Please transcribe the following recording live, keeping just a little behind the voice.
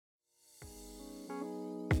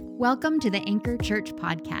Welcome to the Anchor Church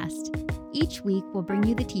podcast. Each week, we'll bring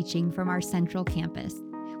you the teaching from our central campus.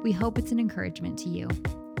 We hope it's an encouragement to you.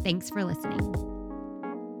 Thanks for listening.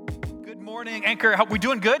 Good morning, Anchor. We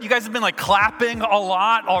doing good? You guys have been clapping a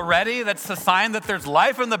lot already. That's a sign that there's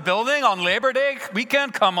life in the building on Labor Day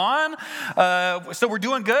weekend. Come on. So we're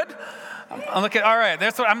doing good? I'm looking, all right,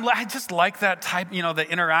 that's what I just like that type, the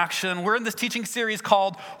interaction. We're in this teaching series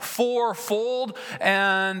called Fourfold,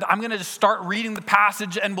 and I'm going to just start reading the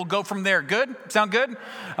passage and we'll go from there. Good? Sound good?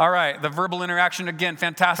 All right, the verbal interaction again,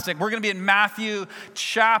 fantastic. We're going to be in Matthew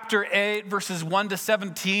chapter 8, verses 1 to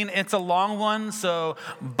 17. It's a long one, so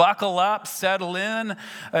buckle up, settle in.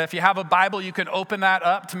 If you have a Bible, you can open that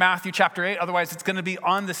up to Matthew chapter 8. Otherwise, it's going to be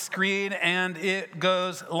on the screen, and it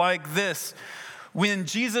goes like this. When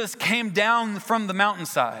Jesus came down from the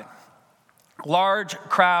mountainside, large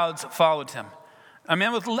crowds followed him. A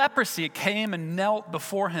man with leprosy came and knelt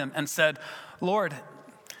before him and said, "Lord,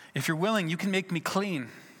 if you're willing, you can make me clean."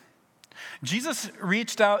 Jesus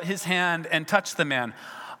reached out his hand and touched the man.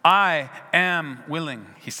 "I am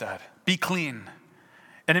willing," he said. "Be clean."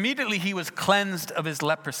 And immediately he was cleansed of his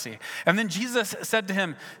leprosy. And then Jesus said to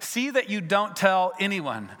him, "See that you don't tell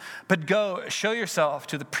anyone, but go show yourself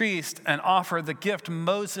to the priest and offer the gift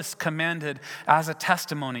Moses commanded as a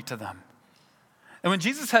testimony to them." And when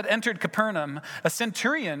Jesus had entered Capernaum, a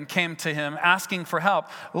centurion came to him asking for help.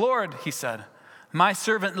 "Lord," he said, "my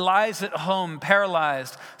servant lies at home,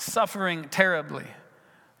 paralyzed, suffering terribly."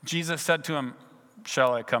 Jesus said to him,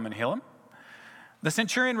 "Shall I come and heal him?" The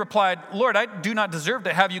centurion replied, "Lord, I do not deserve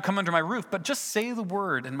to have you come under my roof, but just say the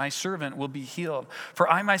word and my servant will be healed. For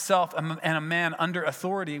I myself am a man under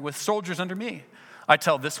authority with soldiers under me. I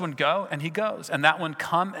tell this one, go, and he goes, and that one,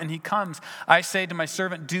 come, and he comes. I say to my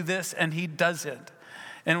servant, do this, and he does it."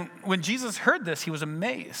 And when Jesus heard this, he was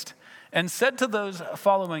amazed and said to those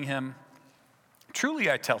following him,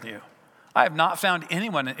 "Truly I tell you, I have not found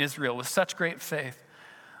anyone in Israel with such great faith.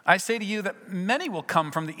 I say to you that many will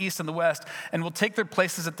come from the east and the west and will take their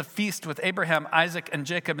places at the feast with Abraham, Isaac, and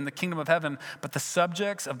Jacob in the kingdom of heaven. But the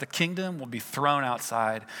subjects of the kingdom will be thrown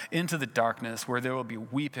outside into the darkness where there will be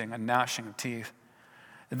weeping and gnashing of teeth."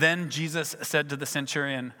 Then Jesus said to the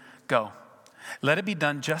centurion, "Go, let it be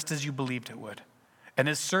done just as you believed it would." And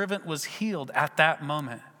his servant was healed at that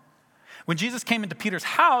moment. When Jesus came into Peter's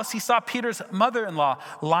house, he saw Peter's mother-in-law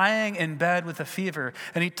lying in bed with a fever,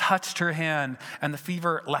 and he touched her hand, and the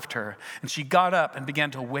fever left her, and she got up and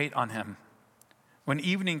began to wait on him. When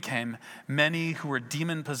evening came, many who were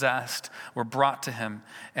demon-possessed were brought to him,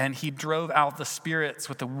 and he drove out the spirits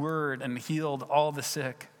with the word and healed all the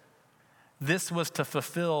sick. This was to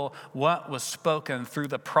fulfill what was spoken through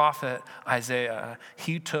the prophet Isaiah.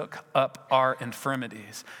 He took up our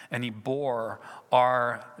infirmities and he bore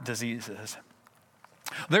our diseases.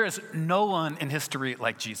 There is no one in history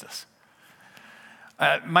like Jesus.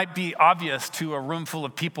 It might be obvious to a room full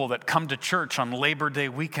of people that come to church on Labor Day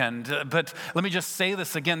weekend, but let me just say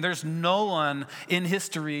this again. There's no one in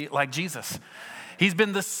history like Jesus. He's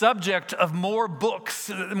been the subject of more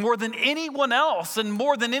books, more than anyone else, and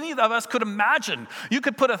more than any of us could imagine. You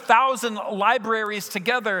could put 1,000 libraries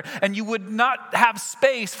together, and you would not have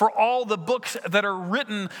space for all the books that are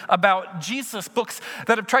written about Jesus, books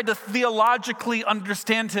that have tried to theologically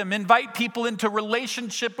understand him, invite people into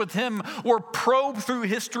relationship with him, or probe through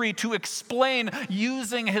history to explain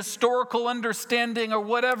using historical understanding or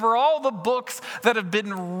whatever. All the books that have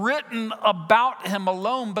been written about him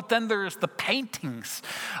alone, but then there's the painting.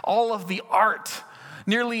 All of the art.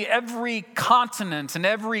 Nearly every continent and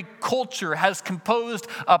every culture has composed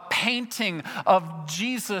a painting of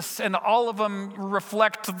Jesus, and all of them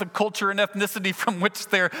reflect the culture and ethnicity from which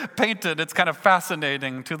they're painted. It's kind of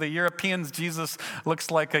fascinating. To the Europeans, Jesus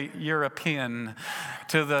looks like a European.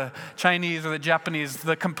 To the Chinese or the Japanese,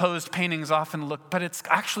 the composed paintings often look, but it's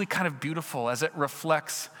actually kind of beautiful as it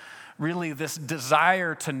reflects really this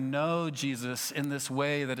desire to know Jesus in this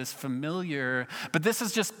way that is familiar. But this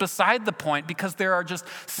is just beside the point, because there are just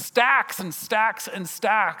stacks and stacks and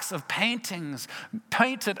stacks of paintings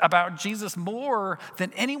painted about Jesus more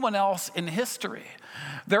than anyone else in history.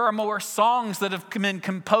 There are more songs that have been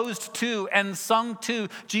composed to and sung to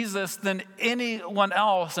Jesus than anyone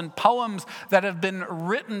else, and poems that have been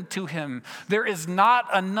written to him. There is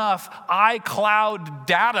not enough iCloud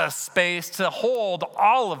data space to hold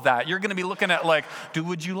all of that. You're going to be looking at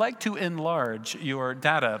would you like to enlarge your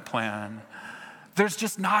data plan? There's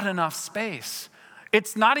just not enough space.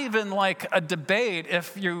 It's not even like a debate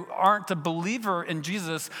if you aren't a believer in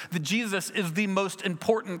Jesus, that Jesus is the most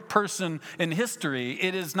important person in history.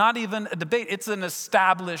 It is not even a debate. It's an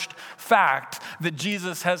established fact that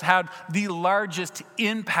Jesus has had the largest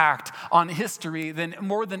impact on history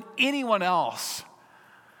more than anyone else.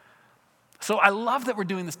 So I love that we're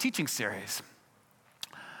doing this teaching series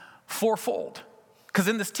fourfold. Because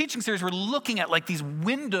in this teaching series, we're looking at like these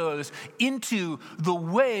windows into the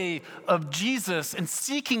way of Jesus and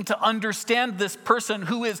seeking to understand this person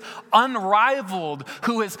who is unrivaled,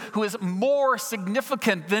 who is more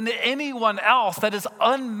significant than anyone else, that is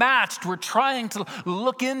unmatched. We're trying to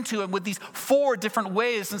look into it with these 4 different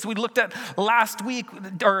ways. Since we looked at last week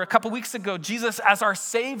or a couple weeks ago, Jesus as our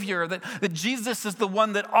Savior, that Jesus is the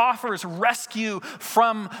one that offers rescue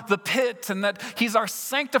from the pit, and that he's our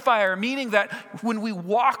sanctifier, meaning that when we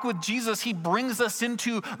walk with Jesus, he brings us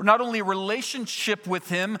into not only a relationship with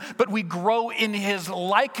him, but we grow in his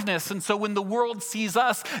likeness. And so when the world sees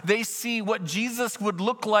us, they see what Jesus would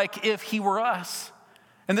look like if he were us.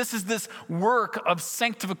 And this is this work of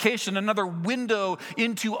sanctification, another window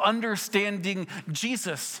into understanding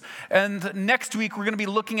Jesus. And next week, we're going to be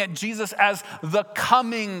looking at Jesus as the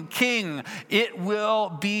coming King. It will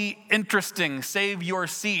be interesting. Save your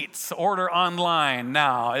seats. Order online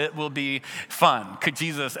now. It will be fun.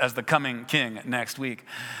 Jesus as the coming King next week.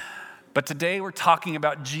 But today, we're talking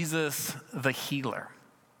about Jesus the healer.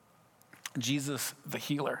 Jesus the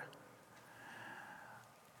healer.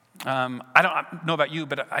 I don't know about you,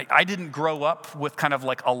 but I didn't grow up with kind of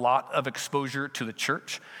like a lot of exposure to the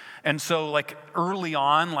church. And so like early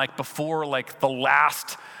on, like before like the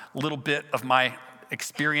last little bit of my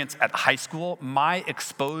experience at high school, my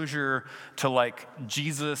exposure to like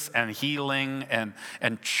Jesus and healing and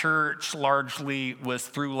church largely was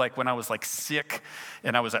through like when I was like sick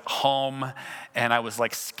and I was at home and I was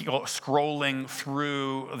like scrolling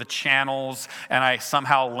through the channels and I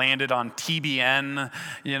somehow landed on TBN,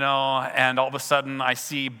 and all of a sudden I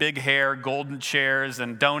see big hair, golden chairs,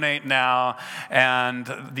 and donate now, and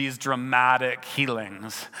these dramatic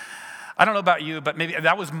healings. I don't know about you, but maybe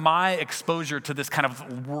that was my exposure to this kind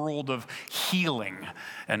of world of healing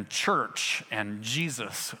and church and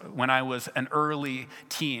Jesus when I was an early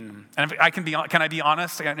teen. And can I be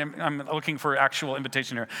honest? I'm looking for actual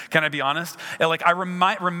invitation here. Can I be honest? Like I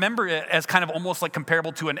remember it as kind of almost like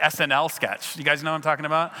comparable to an SNL sketch. You guys know what I'm talking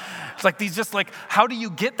about? It's like these just like, how do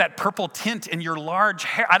you get that purple tint in your large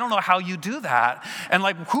hair? I don't know how you do that. And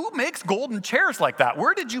like, who makes golden chairs like that?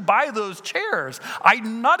 Where did you buy those chairs?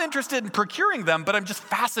 I'm not interested in procuring them, but I'm just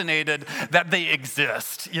fascinated that they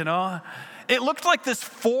exist, It looked like this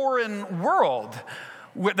foreign world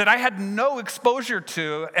that I had no exposure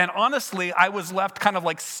to, and honestly, I was left kind of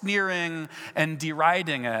like sneering and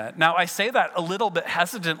deriding it. Now, I say that a little bit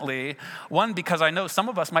hesitantly, one, because I know some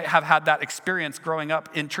of us might have had that experience growing up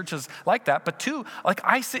in churches like that, but two, like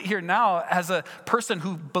I sit here now as a person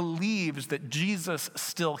who believes that Jesus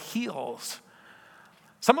still heals.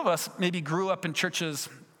 Some of us maybe grew up in churches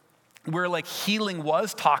where like healing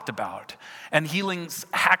was talked about and healings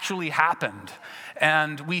actually happened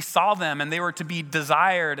and we saw them and they were to be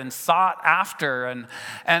desired and sought after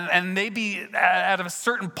and maybe at a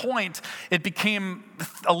certain point it became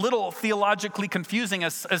a little theologically confusing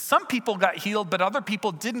as some people got healed but other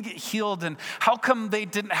people didn't get healed, and how come they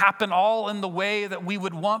didn't happen all in the way that we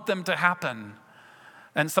would want them to happen?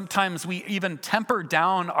 And sometimes we even temper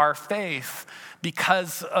down our faith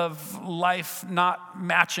because of life not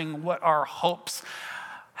matching what our hopes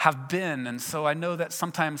have been. And so I know that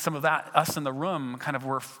sometimes some of that, us in the room, kind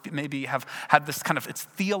of maybe have had this kind of, it's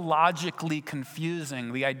theologically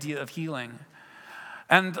confusing, the idea of healing.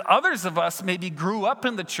 And others of us maybe grew up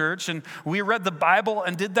in the church and we read the Bible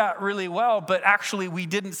and did that really well, but actually we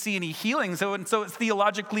didn't see any healing. So it's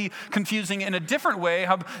theologically confusing in a different way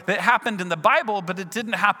that happened in the Bible, but it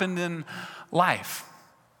didn't happen in life.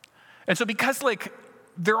 And so because like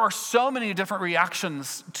there are so many different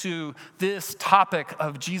reactions to this topic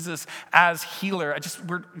of Jesus as healer,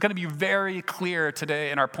 we're going to be very clear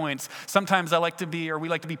today in our points. Sometimes we like to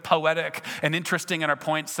be poetic and interesting in our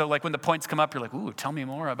points. So like when the points come up, you're like, ooh, tell me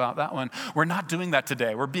more about that one. We're not doing that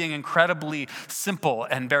today. We're being incredibly simple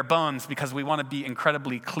and bare bones because we want to be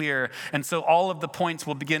incredibly clear. And so all of the points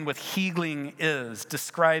will begin with healing is,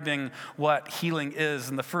 describing what healing is.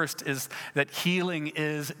 And the first is that healing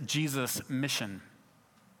is Jesus' mission.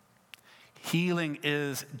 Healing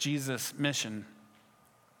is Jesus' mission.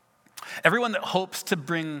 Everyone that hopes to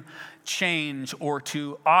bring change or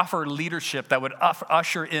to offer leadership that would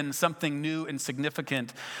usher in something new and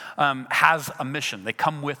significant has a mission. They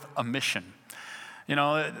come with a mission. You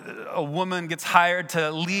know, a woman gets hired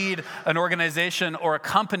to lead an organization or a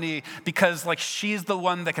company because like she's the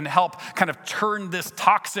one that can help kind of turn this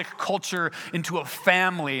toxic culture into a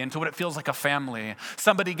family, into what it feels like a family.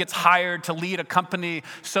 Somebody gets hired to lead a company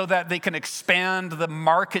so that they can expand the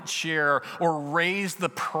market share or raise the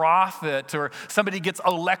profit, or somebody gets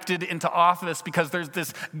elected into office because there's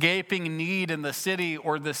this gaping need in the city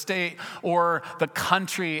or the state or the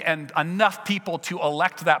country, and enough people to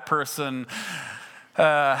elect that person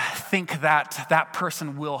think that that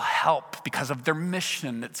person will help because of their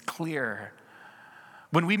mission. It's clear.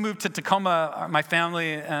 When we moved to Tacoma, my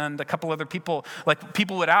family and a couple other people, like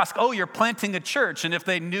people would ask, oh, you're planting a church. And if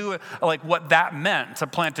they knew like what that meant to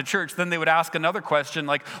plant a church, then they would ask another question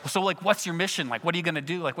like, so like, what's your mission? Like, what are you going to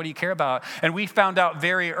do? Like, what do you care about? And we found out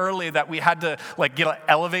very early that we had to like get an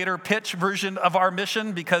elevator pitch version of our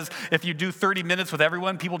mission, because if you do 30 minutes with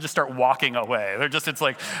everyone, people just start walking away. It's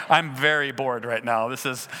like, I'm very bored right now.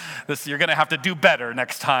 This, you're going to have to do better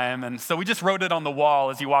next time. And so we just wrote it on the wall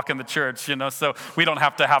as you walk in the church, you know, so we don't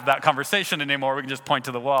have to have that conversation anymore. We can just point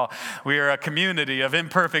to the wall. We are a community of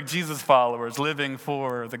imperfect Jesus followers living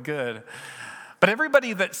for the good. But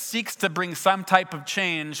everybody that seeks to bring some type of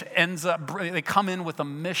change they come in with a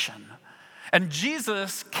mission. And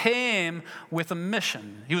Jesus came with a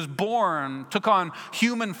mission. He was born, took on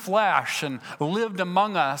human flesh, and lived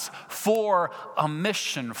among us for a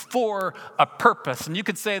mission, for a purpose. And you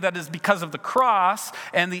could say that is because of the cross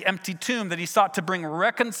and the empty tomb, that he sought to bring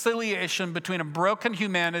reconciliation between a broken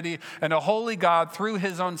humanity and a holy God through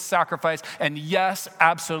his own sacrifice. And yes,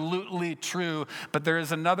 absolutely true. But there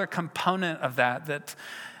is another component of that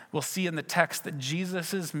we'll see in the text, that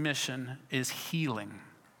Jesus' mission is healing.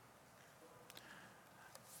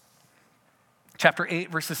 Chapter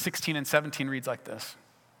 8, verses 16 and 17 reads like this.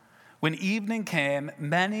 When evening came,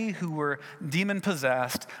 many who were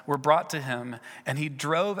demon-possessed were brought to him, and he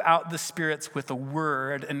drove out the spirits with a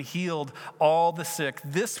word and healed all the sick.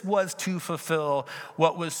 This was to fulfill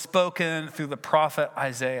what was spoken through the prophet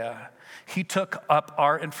Isaiah. He took up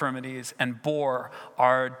our infirmities and bore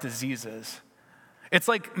our diseases. It's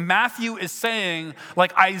like Matthew is saying,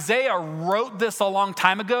 like Isaiah wrote this a long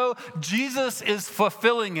time ago, Jesus is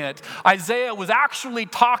fulfilling it. Isaiah was actually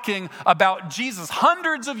talking about Jesus.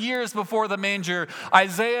 Hundreds of years before the manger,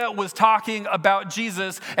 Isaiah was talking about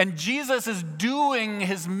Jesus, and Jesus is doing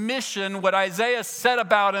his mission, what Isaiah said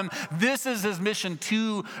about him. This is his mission,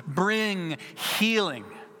 to bring healing.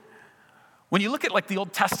 When you look at like the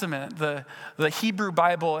Old Testament, the Hebrew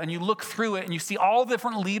Bible, and you look through it and you see all the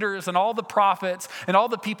different leaders and all the prophets and all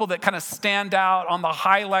the people that kind of stand out on the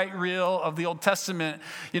highlight reel of the Old Testament,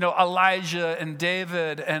 you know, Elijah and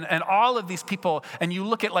David and all of these people, and you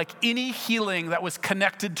look at like any healing that was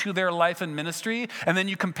connected to their life and ministry, and then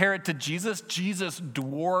you compare it to Jesus, Jesus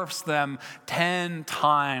dwarfs them 10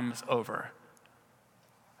 times over.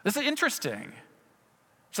 This is interesting.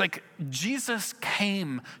 It's like Jesus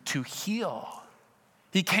came to heal.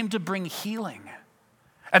 He came to bring healing.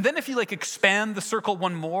 And then if you like expand the circle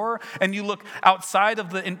one more and you look outside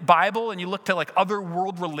of the Bible and you look to like other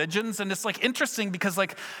world religions, and it's like interesting because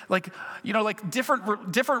like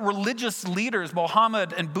different religious leaders,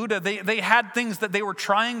 Muhammad and Buddha, they had things that they were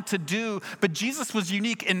trying to do, but Jesus was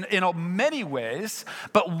unique in many ways.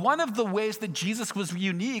 But one of the ways that Jesus was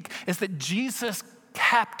unique is that Jesus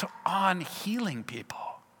kept on healing people.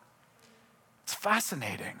 It's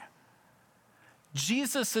fascinating.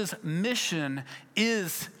 Jesus' mission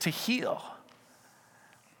is to heal.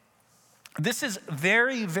 This is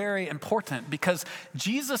very, very important because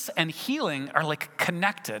Jesus and healing are like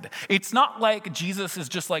connected. It's not like Jesus is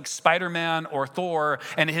just like Spider-Man or Thor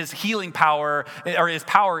and his healing power, or his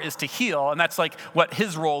power is to heal, and that's like what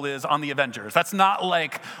his role is on the Avengers. That's not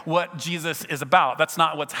like what Jesus is about. That's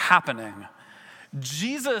not what's happening.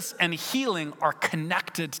 Jesus and healing are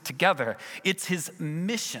connected together. It's his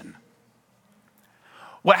mission.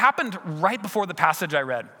 What happened right before the passage I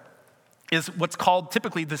read is what's called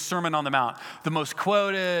typically the Sermon on the Mount, the most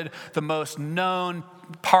quoted, the most known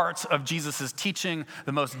parts of Jesus' teaching,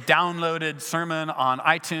 the most downloaded sermon on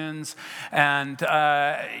iTunes. And,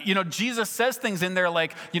 Jesus says things in there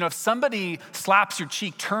like, if somebody slaps your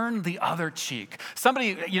cheek, turn the other cheek.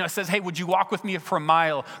 Somebody, says, hey, would you walk with me for a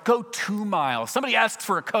mile? Go 2 miles. Somebody asks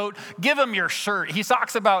for a coat, give them your shirt. He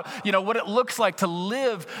talks about, what it looks like to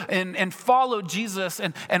live and follow Jesus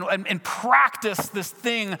and practice this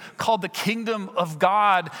thing called the kingdom of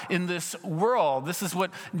God in this world. This is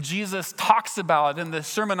what Jesus talks about in the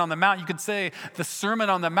Sermon on the Mount. You could say the Sermon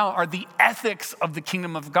on the Mount are the ethics of the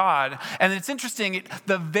kingdom of God. And it's interesting,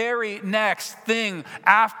 the very next thing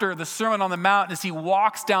after the Sermon on the Mount is he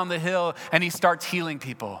walks down the hill and he starts healing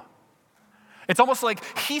people. It's almost like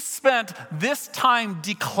he spent this time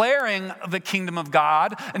declaring the kingdom of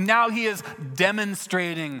God, and now he is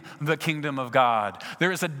demonstrating the kingdom of God.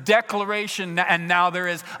 There is a declaration, and now there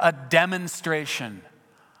is a demonstration.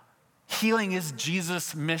 Healing is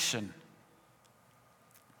Jesus' mission.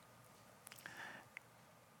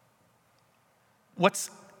 What's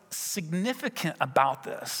significant about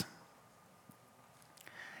this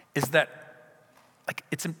is that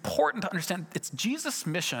it's important to understand it's Jesus'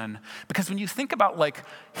 mission, because when you think about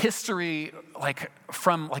history,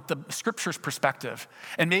 from the scripture's perspective,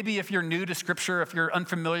 and maybe if you're new to scripture, if you're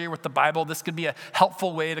unfamiliar with the Bible, this could be a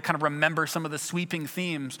helpful way to kind of remember some of the sweeping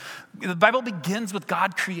themes. The Bible begins with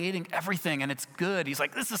God creating everything, and it's good. He's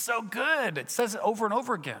like, this is so good. It says it over and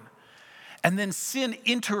over again. And then sin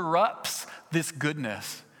interrupts this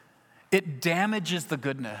goodness. It damages the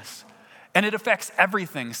goodness. And it affects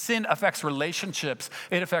everything. Sin affects relationships.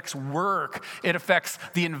 It affects work. It affects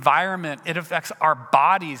the environment. It affects our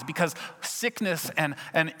bodies, because sickness and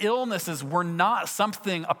illnesses were not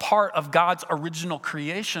something a part of God's original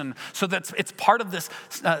creation. So it's part of this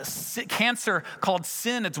cancer called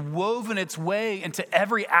sin. It's woven its way into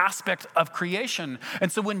every aspect of creation. And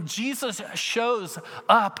so when Jesus shows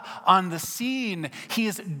up on the scene, he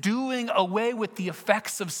is doing away with the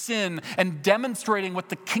effects of sin and demonstrating what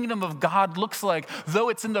the kingdom of God looks like, though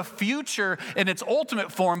it's in the future in its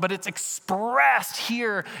ultimate form, but it's expressed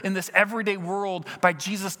here in this everyday world by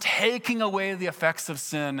Jesus taking away the effects of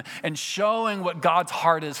sin and showing what God's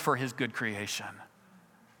heart is for his good creation.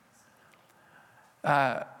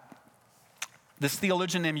 This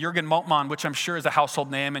theologian named Jürgen Moltmann, which I'm sure is a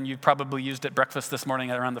household name, and you've probably used at breakfast this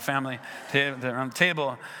morning around the family, around the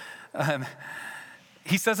table.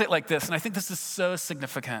 He says it like this, and I think this is so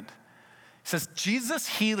significant. He says, Jesus'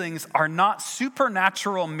 healings are not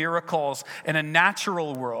supernatural miracles in a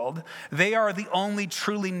natural world. They are the only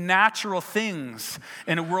truly natural things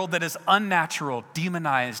in a world that is unnatural,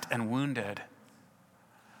 demonized, and wounded.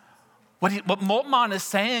 What Moltmann is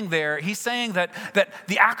saying there, he's saying that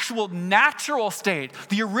the actual natural state,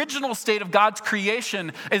 the original state of God's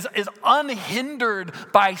creation is unhindered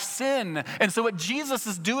by sin. And so what Jesus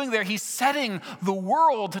is doing there, he's setting the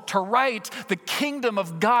world to right. The kingdom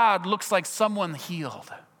of God looks like someone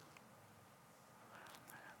healed.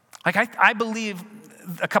 I believe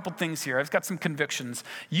a couple things here. I've got some convictions.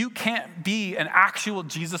 You can't be an actual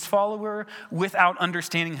Jesus follower without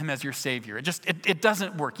understanding him as your Savior. It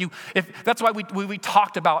doesn't work. That's why we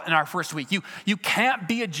talked about in our first week. You can't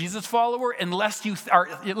be a Jesus follower unless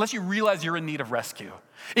you realize you're in need of rescue.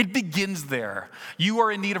 It begins there. You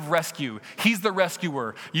are in need of rescue. He's the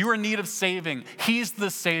rescuer. You are in need of saving. He's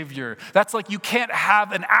the Savior. That's you can't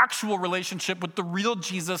have an actual relationship with the real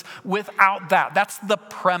Jesus without that. That's the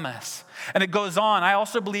premise. And it goes on. I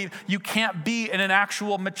also believe you can't be in an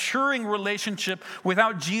actual maturing relationship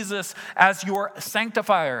without Jesus as your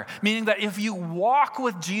sanctifier. Meaning that if you walk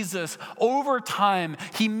with Jesus over time,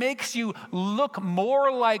 he makes you look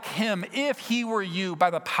more like him if he were you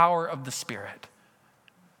by the power of the Spirit.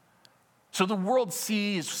 So the world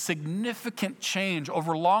sees significant change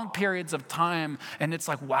over long periods of time, and it's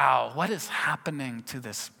like, wow, what is happening to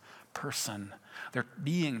this person? They're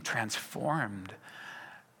being transformed.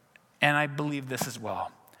 And I believe this as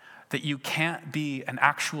well, that you can't be an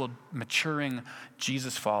actual maturing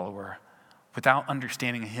Jesus follower without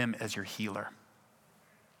understanding him as your healer.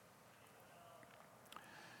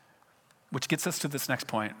 Which gets us to this next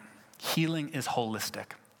point. Healing is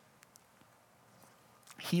holistic.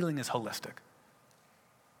 Healing is holistic.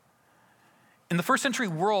 In the first century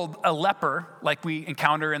world, a leper, like we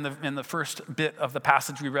encounter in the first bit of the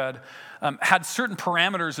passage we read, had certain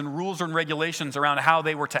parameters and rules and regulations around how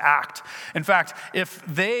they were to act. In fact, if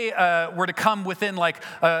they were to come within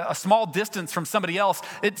a small distance from somebody else,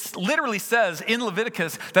 it literally says in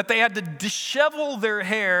Leviticus that they had to dishevel their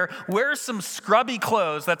hair, wear some scrubby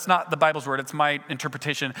clothes. That's not the Bible's word, it's my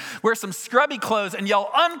interpretation. Wear some scrubby clothes and yell,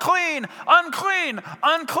 unclean, unclean,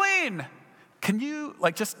 unclean. Can you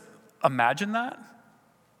just imagine that?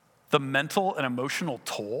 The mental and emotional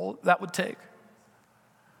toll that would take?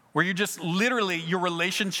 Where you just literally, your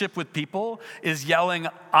relationship with people is yelling,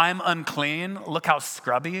 I'm unclean, look how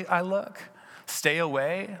scrubby I look, stay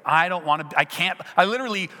away, I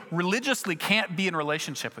literally religiously can't be in a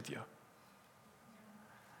relationship with you.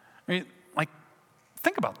 I mean,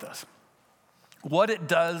 think about this. What it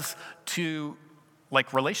does to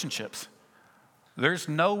relationships. There's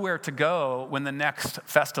nowhere to go when the next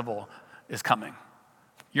festival is coming.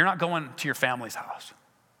 You're not going to your family's house.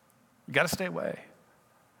 You got to stay away.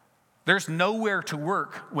 There's nowhere to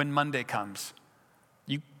work when Monday comes.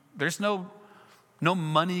 There's no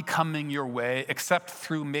money coming your way except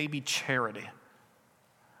through maybe charity.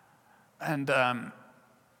 And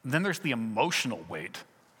then there's the emotional weight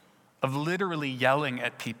of literally yelling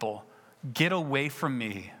at people, get away from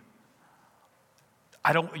me.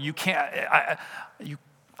 I don't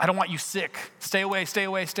want you sick. Stay away, stay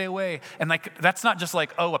away, stay away. And like, that's not just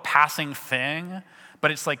like, a passing thing, but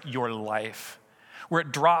it's like your life, where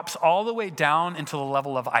it drops all the way down into the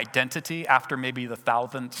level of identity after maybe the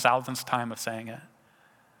thousandth time of saying it.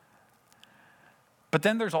 But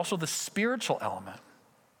then there's also the spiritual element.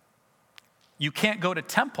 You can't go to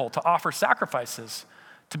temple to offer sacrifices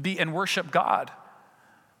to be and worship God,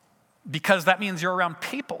 because that means you're around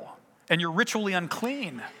people and you're ritually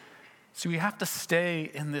unclean. So you have to stay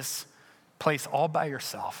in this place all by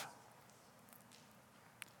yourself.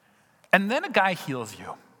 And then a guy heals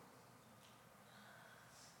you.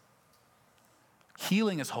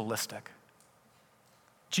 Healing is holistic.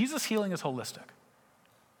 Jesus' healing is holistic.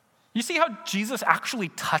 You see how Jesus actually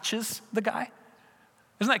touches the guy?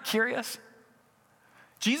 Isn't that curious?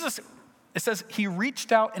 Jesus, it says he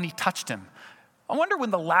reached out and he touched him. I wonder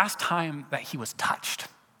when the last time that he was touched.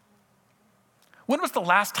 When was the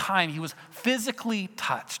last time he was physically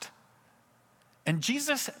touched? And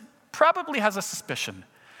Jesus probably has a suspicion.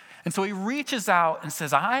 And so he reaches out and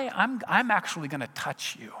says, I'm actually going to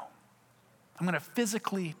touch you. I'm going to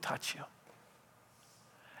physically touch you.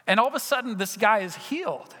 And all of a sudden, this guy is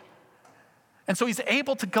healed. And so he's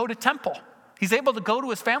able to go to temple. He's able to go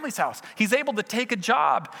to his family's house. He's able to take a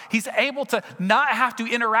job. He's able to not have to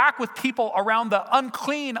interact with people around the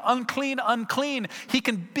unclean. He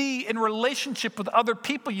can be in relationship with other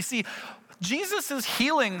people. You see, Jesus'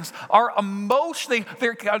 healings are emotional.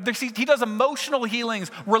 He does emotional healings,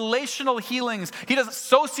 relational healings. He does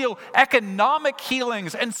socioeconomic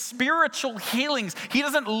healings and spiritual healings. He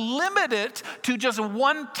doesn't limit it to just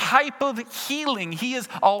one type of healing. He is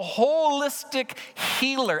a holistic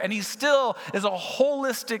healer, and he still is a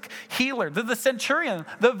holistic healer. The centurion,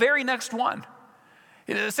 the very next one.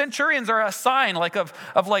 The centurions are a sign of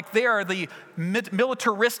they are the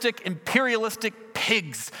militaristic, imperialistic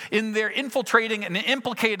pigs in their infiltrating and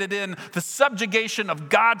implicated in the subjugation of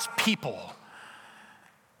God's people.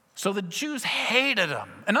 So the Jews hated him,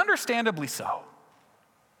 and understandably so.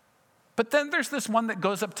 But then there's this one that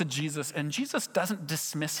goes up to Jesus, and Jesus doesn't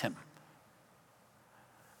dismiss him.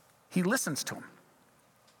 He listens to him.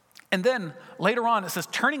 And then later on, it says,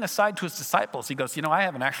 turning aside to his disciples, he goes, I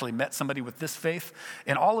haven't actually met somebody with this faith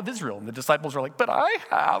in all of Israel. And the disciples are like, but I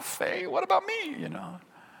have faith. What about me?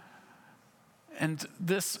 And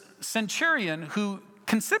this centurion who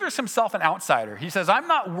considers himself an outsider, he says, I'm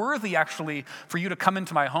not worthy actually for you to come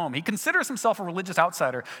into my home. He considers himself a religious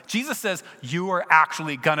outsider. Jesus says, you are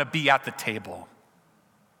actually going to be at the table.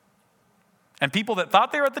 And people that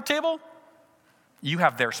thought they were at the table, you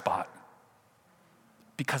have their spot.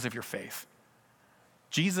 Because of your faith.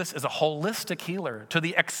 Jesus is a holistic healer. To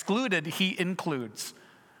the excluded, he includes.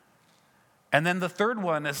 And then the third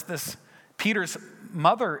one is this Peter's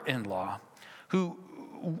mother-in-law, who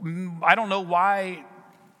I don't know why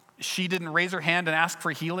she didn't raise her hand and ask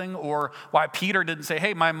for healing, or why Peter didn't say,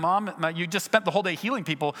 hey, my mom, you just spent the whole day healing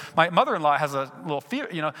people. My mother-in-law has a little fear,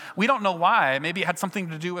 We don't know why. Maybe it had something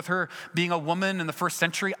to do with her being a woman in the first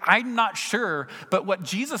century. I'm not sure. But what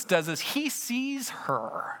Jesus does is he sees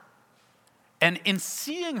her. And in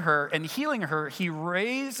seeing her and healing her, he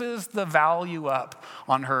raises the value up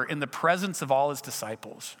on her in the presence of all his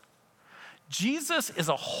disciples. Jesus is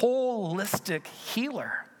a holistic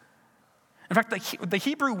healer. In fact, the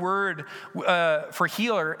Hebrew word for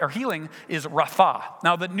healer or healing is rapha.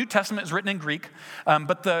 Now, the New Testament is written in Greek,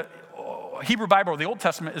 but the Hebrew Bible, or the Old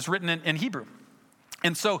Testament, is written in Hebrew.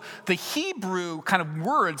 And so the Hebrew kind of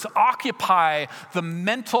words occupy the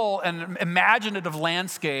mental and imaginative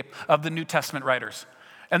landscape of the New Testament writers.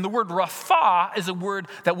 And the word rapha is a word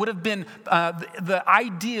that would have been the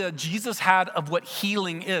idea Jesus had of what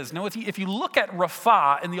healing is. Now, if you look at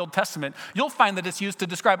rapha in the Old Testament, you'll find that it's used to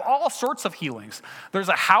describe all sorts of healings. There's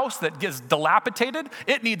a house that gets dilapidated,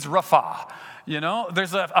 it needs rapha.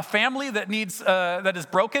 There's a family that is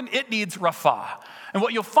broken, it needs rapha. And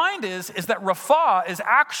what you'll find is that rapha is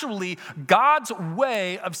actually God's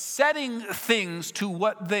way of setting things to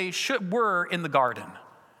what they were in the garden.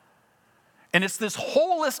 And it's this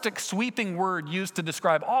holistic, sweeping word used to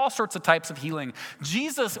describe all sorts of types of healing.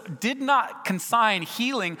 Jesus did not consign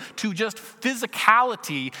healing to just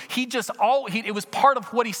physicality. It was part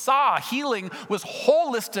of what he saw. Healing was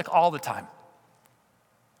holistic all the time.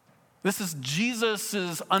 This is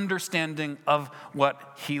Jesus' understanding of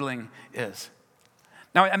what healing is.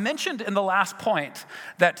 Now, I mentioned in the last point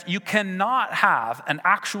that you cannot have an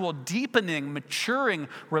actual deepening, maturing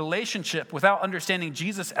relationship without understanding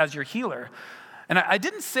Jesus as your healer. And I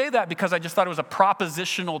didn't say that because I just thought it was a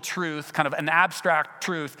propositional truth, kind of an abstract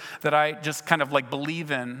truth that I just kind of like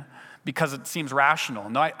believe in because it seems rational.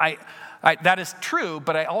 No, that is true,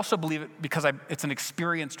 but I also believe it because it's an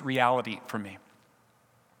experienced reality for me.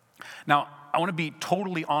 Now, I want to be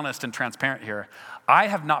totally honest and transparent here. I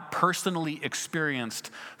have not personally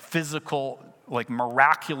experienced physical, like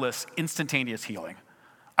miraculous, instantaneous healing.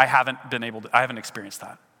 I haven't experienced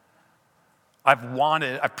that.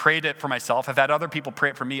 I've prayed it for myself. I've had other people pray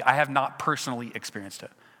it for me. I have not personally experienced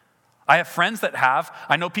it. I have friends that have.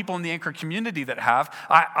 I know people in the Anchor community that have.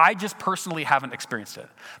 I just personally haven't experienced it.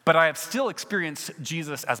 But I have still experienced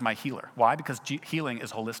Jesus as my healer. Why? Because healing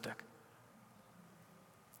is holistic.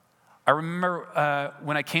 I remember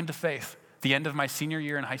when I came to faith, the end of my senior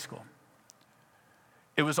year in high school,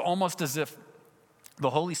 it was almost as if the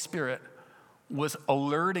Holy Spirit was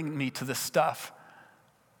alerting me to this stuff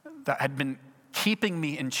that had been keeping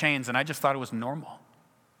me in chains, and I just thought it was normal.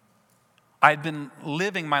 I had been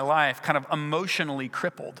living my life kind of emotionally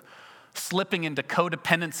crippled, slipping into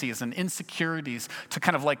codependencies and insecurities to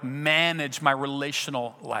kind of like manage my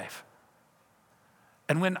relational life.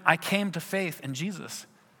 And when I came to faith in Jesus,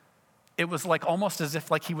 it was like almost as if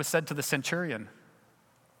like he was said to the centurion,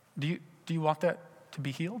 do you want that to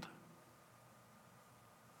be healed?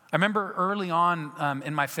 I remember early on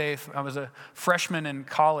in my faith, I was a freshman in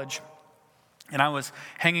college, and I was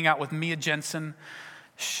hanging out with Mia Jensen.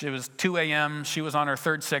 It was 2 a.m. She was on her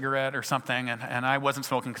third cigarette or something, and I wasn't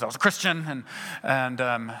smoking because I was a Christian. And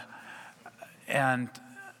I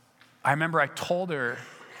remember I told her,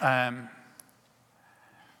 I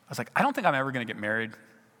was like, I don't think I'm ever going to get married.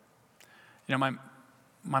 You know,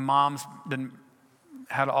 my mom's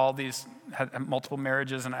had multiple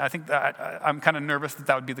marriages, and I think that I'm kind of nervous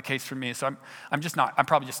that would be the case for me. So I'm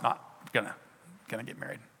probably just not gonna get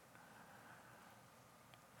married.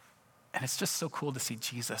 And it's just so cool to see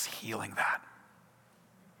Jesus healing that.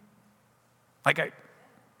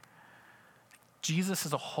 Jesus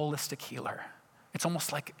is a holistic healer. It's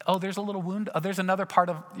almost like, oh, there's a little wound. Oh, there's another part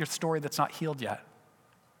of your story that's not healed yet.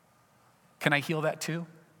 Can I heal that too?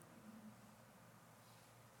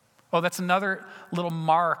 Oh, that's another little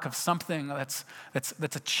mark of something that's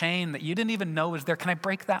a chain that you didn't even know was there. Can I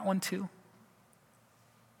break that one too?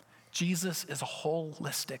 Jesus is a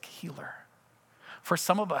holistic healer. For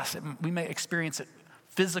some of us, we may experience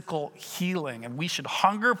physical healing, and we should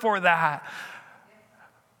hunger for that.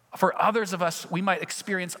 For others of us, we might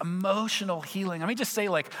experience emotional healing. Let me just say,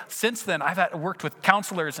 since then, I've worked with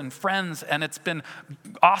counselors and friends, and it's been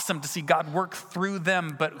awesome to see God work through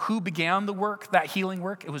them. But who began the work, that healing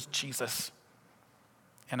work? It was Jesus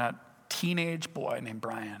and a teenage boy named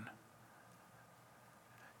Brian.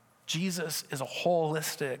 Jesus is a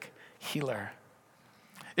holistic healer.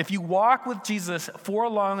 If you walk with Jesus for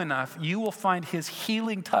long enough, you will find his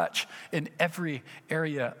healing touch in every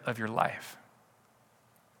area of your life.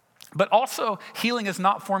 But also, healing is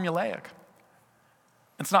not formulaic.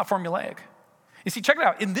 It's not formulaic. You see, check it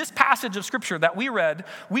out. In this passage of scripture that we read,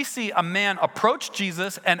 we see a man approach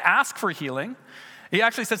Jesus and ask for healing. He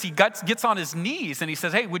actually says he gets on his knees and he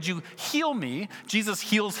says, hey, would you heal me? Jesus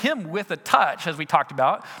heals him with a touch, as we talked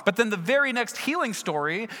about. But then the very next healing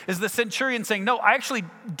story is the centurion saying, no, I actually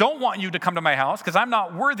don't want you to come to my house because I'm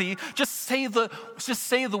not worthy. Just say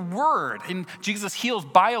the word. And Jesus heals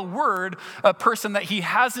by a word a person that he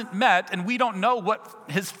hasn't met, and we don't know what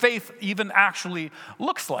his faith even actually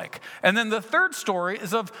looks like. And then the third story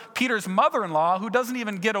is of Peter's mother-in-law, who doesn't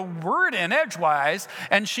even get a word in edgewise,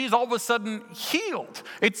 and she's all of a sudden healed.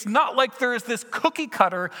 It's not like there's this cookie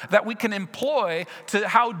cutter that we can employ to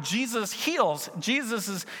how Jesus heals.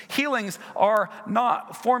 Jesus' healings are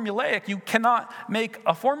not formulaic. You cannot make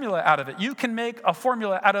a formula out of it. You can make a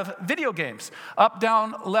formula out of video games. Up,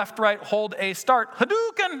 down, left, right, hold, A, start,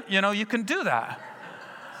 Hadouken. You can do that.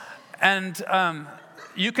 And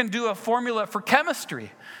you can do a formula for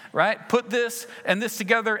chemistry, right? Put this and this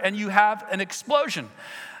together and you have an explosion.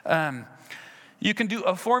 You can do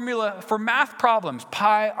a formula for math problems,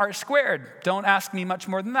 pi r squared. Don't ask me much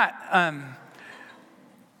more than that.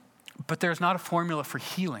 But there's not a formula for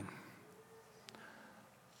healing.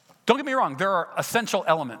 Don't get me wrong, there are essential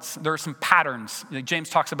elements. There are some patterns. James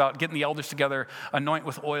talks about getting the elders together, anoint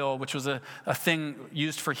with oil, which was a thing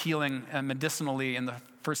used for healing medicinally in the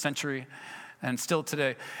first century and still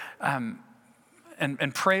today. And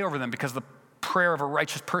pray over them because the prayer of a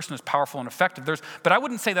righteous person is powerful and effective. But I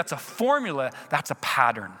wouldn't say that's a formula, that's a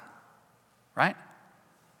pattern, right?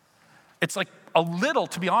 It's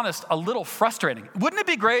to be honest, a little frustrating. Wouldn't it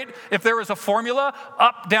be great if there was a formula,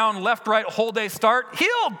 up, down, left, right, whole day, start,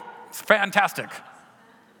 healed? It's fantastic.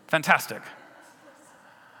 Fantastic.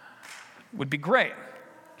 would be great.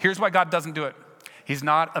 Here's why God doesn't do it. He's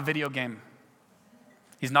not a video game.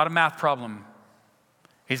 He's not a math problem.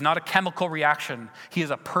 He's not a chemical reaction. He is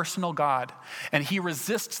a personal God. And he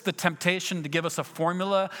resists the temptation to give us a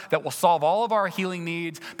formula that will solve all of our healing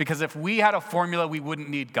needs, because if we had a formula, we wouldn't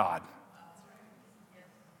need God.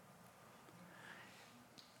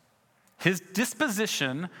 His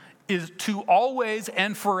disposition is to always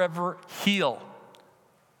and forever heal.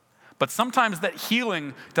 But sometimes that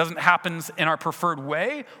healing doesn't happen in our preferred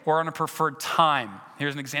way or on a preferred time.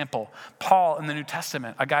 Here's an example. Paul in the New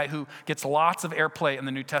Testament, a guy who gets lots of airplay in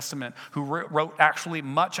the New Testament, who wrote actually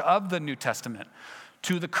much of the New Testament.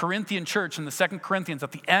 To the Corinthian church in the 2 Corinthians,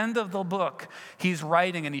 at the end of the book, he's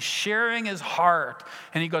writing and he's sharing his heart.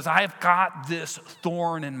 And he goes, I've got this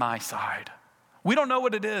thorn in my side. We don't know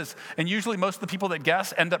what it is. And usually most of the people that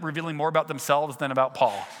guess end up revealing more about themselves than about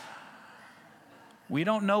Paul. We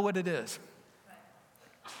don't know what it is.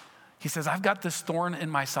 He says, I've got this thorn in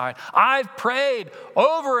my side. I've prayed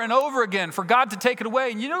over and over again for God to take it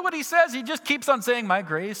away. And you know what he says? He just keeps on saying, my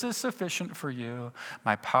grace is sufficient for you.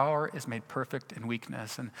 My power is made perfect in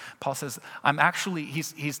weakness. And Paul says,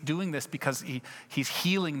 he's doing this because he's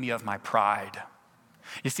healing me of my pride.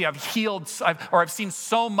 You see, I've seen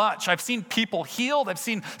so much. I've seen people healed. I've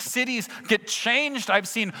seen cities get changed. I've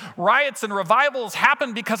seen riots and revivals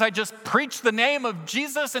happen because I just preached the name of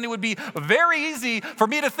Jesus, and it would be very easy for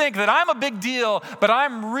me to think that I'm a big deal, but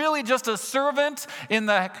I'm really just a servant in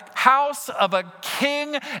the house of a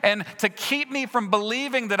king, and to keep me from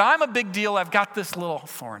believing that I'm a big deal, I've got this little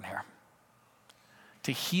thorn here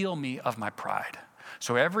to heal me of my pride.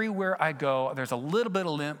 So everywhere I go, there's a little bit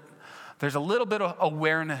of limp. There's a little bit of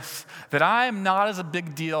awareness that I'm not as a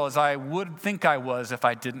big deal as I would think I was if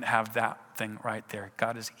I didn't have that thing right there.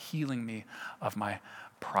 God is healing me of my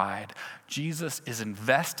pride. Jesus is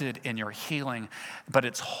invested in your healing, but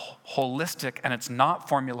it's holistic and it's not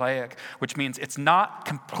formulaic, which means it's not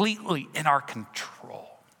completely in our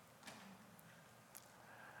control.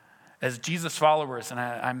 As Jesus followers, and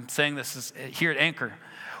I'm saying this here at Anchor,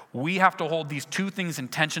 we have to hold these two things in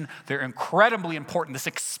tension. They're incredibly important. This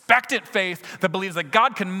expectant faith that believes that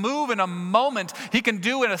God can move in a moment. He can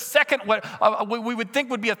do in a second what we would think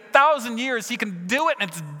would be 1,000 years. He can do it and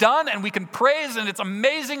it's done and we can praise and it's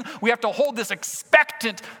amazing. We have to hold this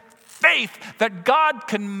expectant faith that God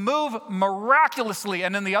can move miraculously.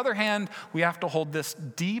 And on the other hand, we have to hold this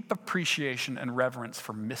deep appreciation and reverence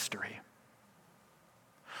for mystery.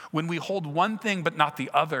 When we hold one thing but not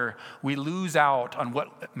the other, we lose out on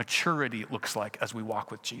what maturity looks like as we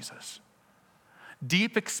walk with Jesus.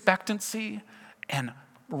 Deep expectancy and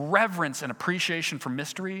reverence and appreciation for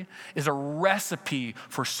mystery is a recipe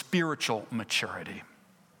for spiritual maturity.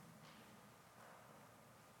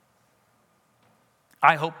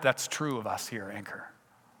 I hope that's true of us here at Anchor,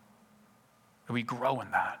 that we grow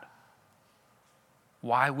in that.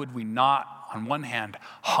 Why would we not, on one hand,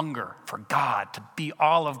 hunger for God, to be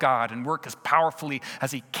all of God and work as powerfully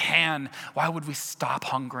as he can? Why would we stop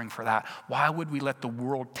hungering for that? Why would we let the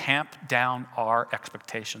world tamp down our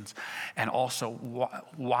expectations? And also,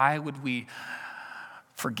 why would we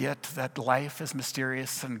forget that life is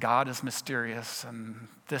mysterious and God is mysterious and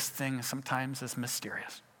this thing sometimes is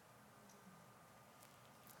mysterious?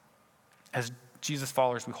 As Jesus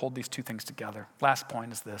followers, we hold these two things together. Last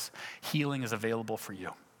point is this: healing is available for you.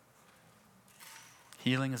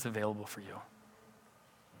 Healing is available for you. I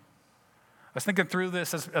was thinking through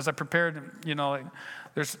this as I prepared,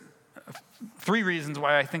 there's 3 reasons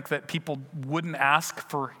why I think that people wouldn't ask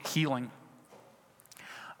for healing.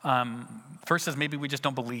 First is maybe we just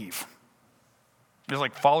don't believe. There's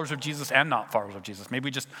like followers of Jesus and not followers of Jesus. Maybe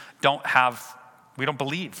we just we don't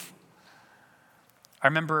believe. I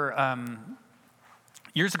remember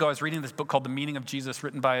years ago, I was reading this book called The Meaning of Jesus,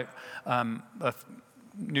 written by a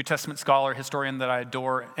New Testament scholar, historian that I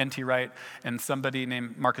adore, N.T. Wright, and somebody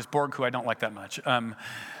named Marcus Borg, who I don't like that much. I'll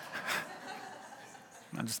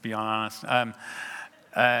just be honest.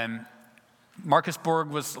 Marcus Borg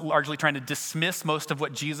was largely trying to dismiss most of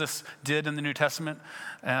what Jesus did in the New Testament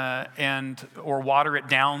or water it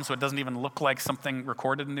down so it doesn't even look like something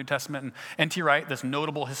recorded in the New Testament. And N.T. Wright, this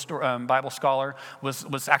notable Bible scholar,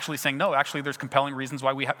 was actually saying, no, actually there's compelling reasons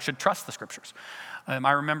why we should trust the scriptures.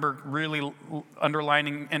 I remember really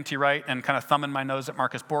underlining N.T. Wright and kind of thumbing my nose at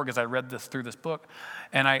Marcus Borg as I read through this book.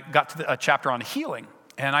 And I got to a chapter on healing.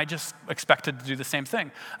 And I just expected to do the same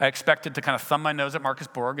thing. I expected to kind of thumb my nose at Marcus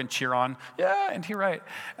Borg and cheer on, yeah, N.T. Wright.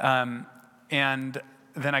 And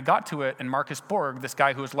then I got to it, and Marcus Borg, this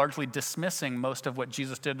guy who was largely dismissing most of what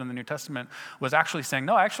Jesus did in the New Testament, was actually saying,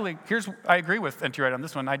 no, actually, I agree with N.T. Wright on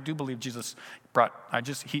this one. I do believe Jesus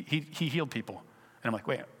he healed people. And I'm like,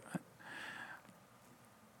 wait.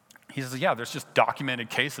 he says, yeah, there's just documented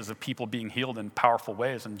cases of people being healed in powerful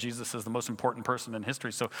ways, and Jesus is the most important person in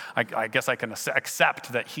history, so I guess I can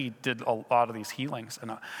accept that he did a lot of these healings.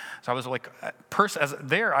 And so I was like,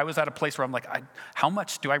 I was at a place where I'm like, how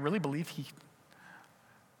much do I really believe he?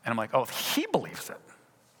 And I'm like, oh, he believes it.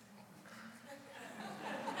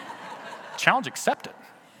 Challenge accepted.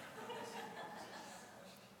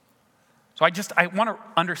 So I want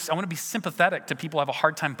to be sympathetic to people who have a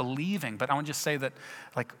hard time believing, but I want to just say that,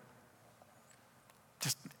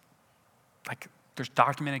 there's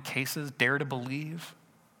documented cases, dare to believe.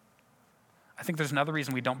 I think there's another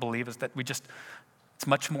reason we don't believe is that it's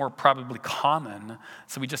much more probably common,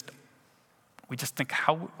 so we just think,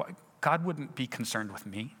 God wouldn't be concerned with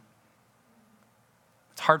me.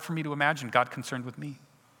 It's hard for me to imagine God concerned with me.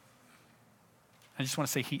 I just want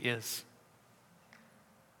to say he is.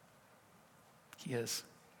 He is.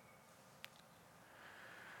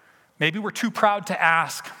 Maybe we're too proud to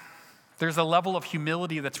ask. There's a level of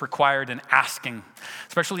humility that's required in asking,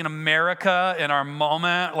 especially in America, in our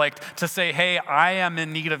moment, to say, hey, I am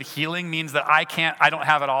in need of healing means that I don't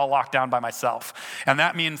have it all locked down by myself. And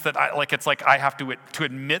that means that I have to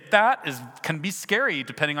admit that can be scary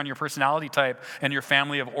depending on your personality type and your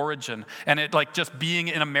family of origin. And just being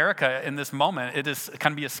in America in this moment, it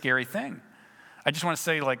can be a scary thing. I just want to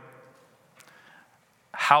say,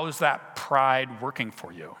 how's that pride working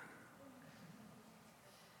for you?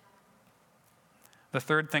 The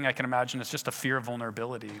third thing I can imagine is just a fear of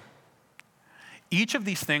vulnerability. Each of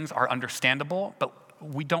these things are understandable, but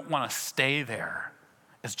we don't want to stay there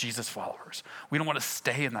as Jesus followers. We don't want to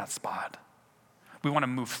stay in that spot. We want to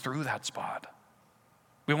move through that spot.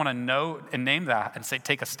 We want to know and name that and say,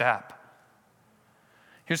 take a step.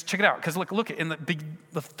 Check it out, because look, in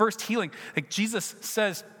the first healing, Jesus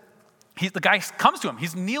says, the guy comes to him,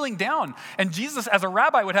 he's kneeling down, and Jesus as a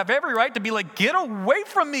rabbi would have every right to be like, get away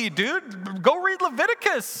from me, dude, go read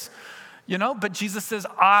Leviticus, but Jesus says,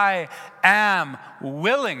 I am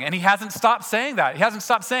willing, and he hasn't stopped saying that. He hasn't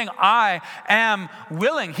stopped saying, I am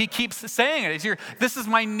willing. He keeps saying it. This is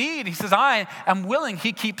my need. He says, I am willing.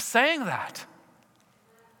 He keeps saying that.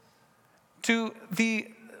 To the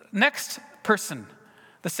next person,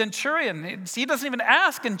 the centurion, he doesn't even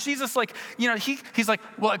ask, and Jesus he's like,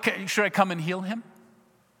 well, okay, should I come and heal him?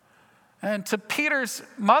 And to Peter's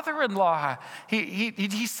mother-in-law,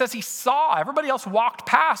 he says he saw, everybody else walked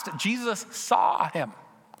past, Jesus saw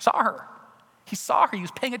her. He saw her, he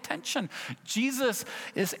was paying attention. Jesus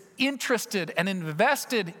is interested and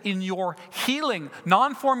invested in your healing,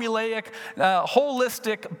 non-formulaic,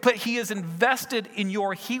 holistic, but he is invested in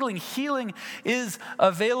your healing. Healing is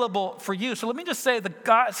available for you. So let me just say,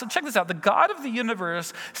 check this out. The God of the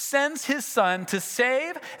universe sends his son to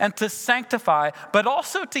save and to sanctify, but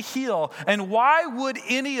also to heal. And why would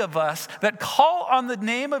any of us that call on the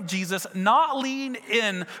name of Jesus not lean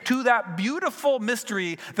in to that beautiful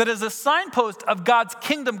mystery that is a signpost of God's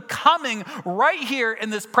kingdom coming right here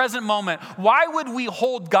in this present moment? Why would we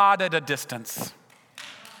hold God at a distance?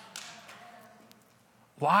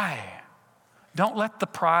 Why? Don't let the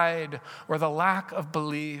pride or the lack of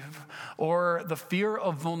belief or the fear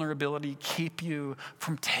of vulnerability keep you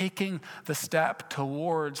from taking the step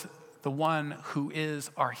towards the one who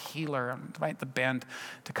is our healer. I invite the band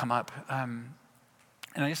to come up. And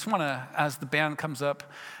I just want to, as the band comes up,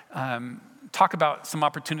 talk about some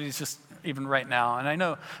opportunities just even right now. And I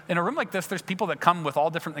know in a room like this, there's people that come with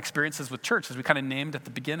all different experiences with church, as we kind of named at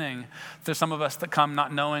the beginning. There's some of us that come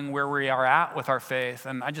not knowing where we are at with our faith.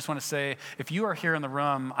 And I just want to say, if you are here in the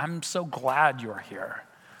room, I'm so glad you are here.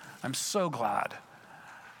 I'm so glad.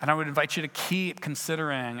 And I would invite you to keep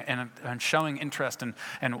considering and showing interest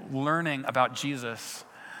and learning about Jesus.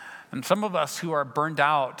 And some of us who are burned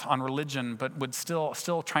out on religion, but would still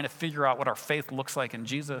trying to figure out what our faith looks like in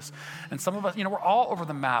Jesus. And some of us, we're all over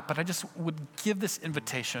the map, but I just would give this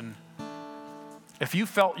invitation. If you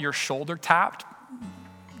felt your shoulder tapped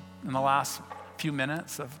in the last few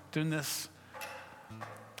minutes of doing this,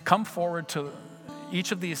 come forward to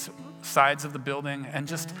each of these sides of the building and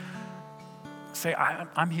just say,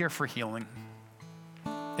 I'm here for healing.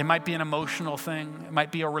 It might be an emotional thing. It might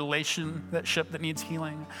be a relationship that needs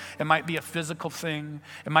healing. It might be a physical thing.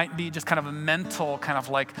 It might be just kind of a mental kind of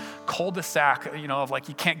cul-de-sac, of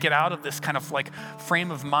you can't get out of this kind of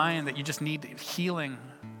frame of mind that you just need healing.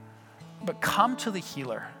 But come to the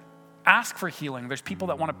healer. Ask for healing. There's people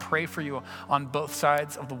that want to pray for you on both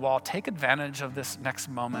sides of the wall. Take advantage of this next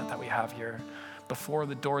moment that we have here. Before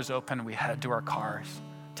the doors open, we head to our cars.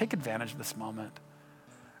 Take advantage of this moment.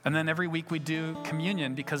 And then every week we do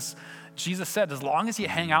communion because Jesus said, as long as you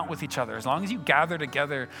hang out with each other, as long as you gather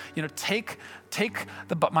together, take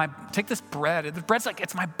this bread. The bread's like,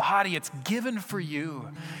 it's my body. It's given for you.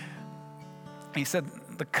 And he said,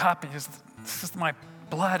 the cup, this is my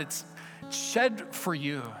blood. It's shed for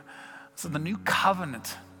you. So the new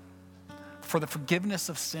covenant for the forgiveness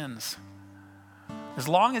of sins. As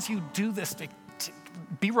long as you do this,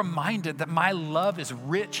 be reminded that my love is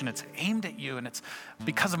rich and it's aimed at you, and it's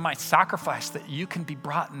because of my sacrifice that you can be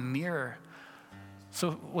brought nearer.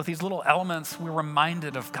 So with these little elements, we're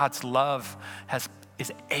reminded of God's love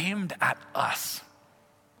is aimed at us.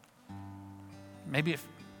 Maybe if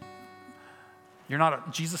you're not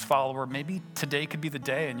a Jesus follower, maybe today could be the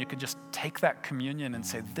day and you could just take that communion and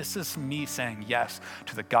say, this is me saying yes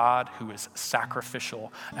to the God who is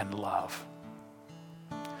sacrificial and love.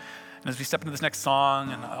 And as we step into this next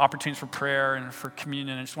song and opportunities for prayer and for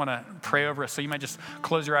communion, I just want to pray over us. So you might just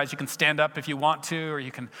close your eyes. You can stand up if you want to, or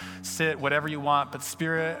you can sit, whatever you want. But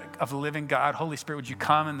Spirit of the living God, Holy Spirit, would you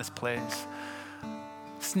come in this place?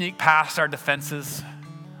 Sneak past our defenses.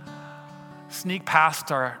 Sneak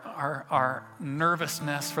past our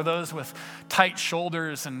nervousness. For those with tight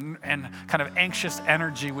shoulders and kind of anxious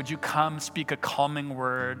energy, would you come speak a calming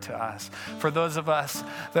word to us? For those of us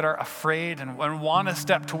that are afraid and want to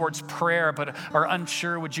step towards prayer but are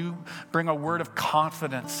unsure, would you bring a word of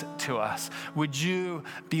confidence to us? Would you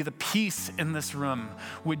be the peace in this room?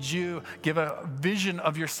 Would you give a vision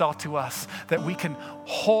of yourself to us that we can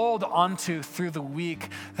hold onto through the week,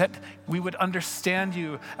 that we would understand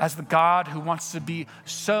you as the God who wants to be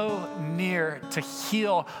so near to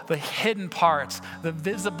heal the hidden parts, the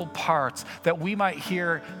visible parts, that we might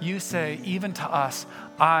hear you say, even to us,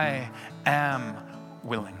 I am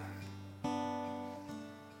willing.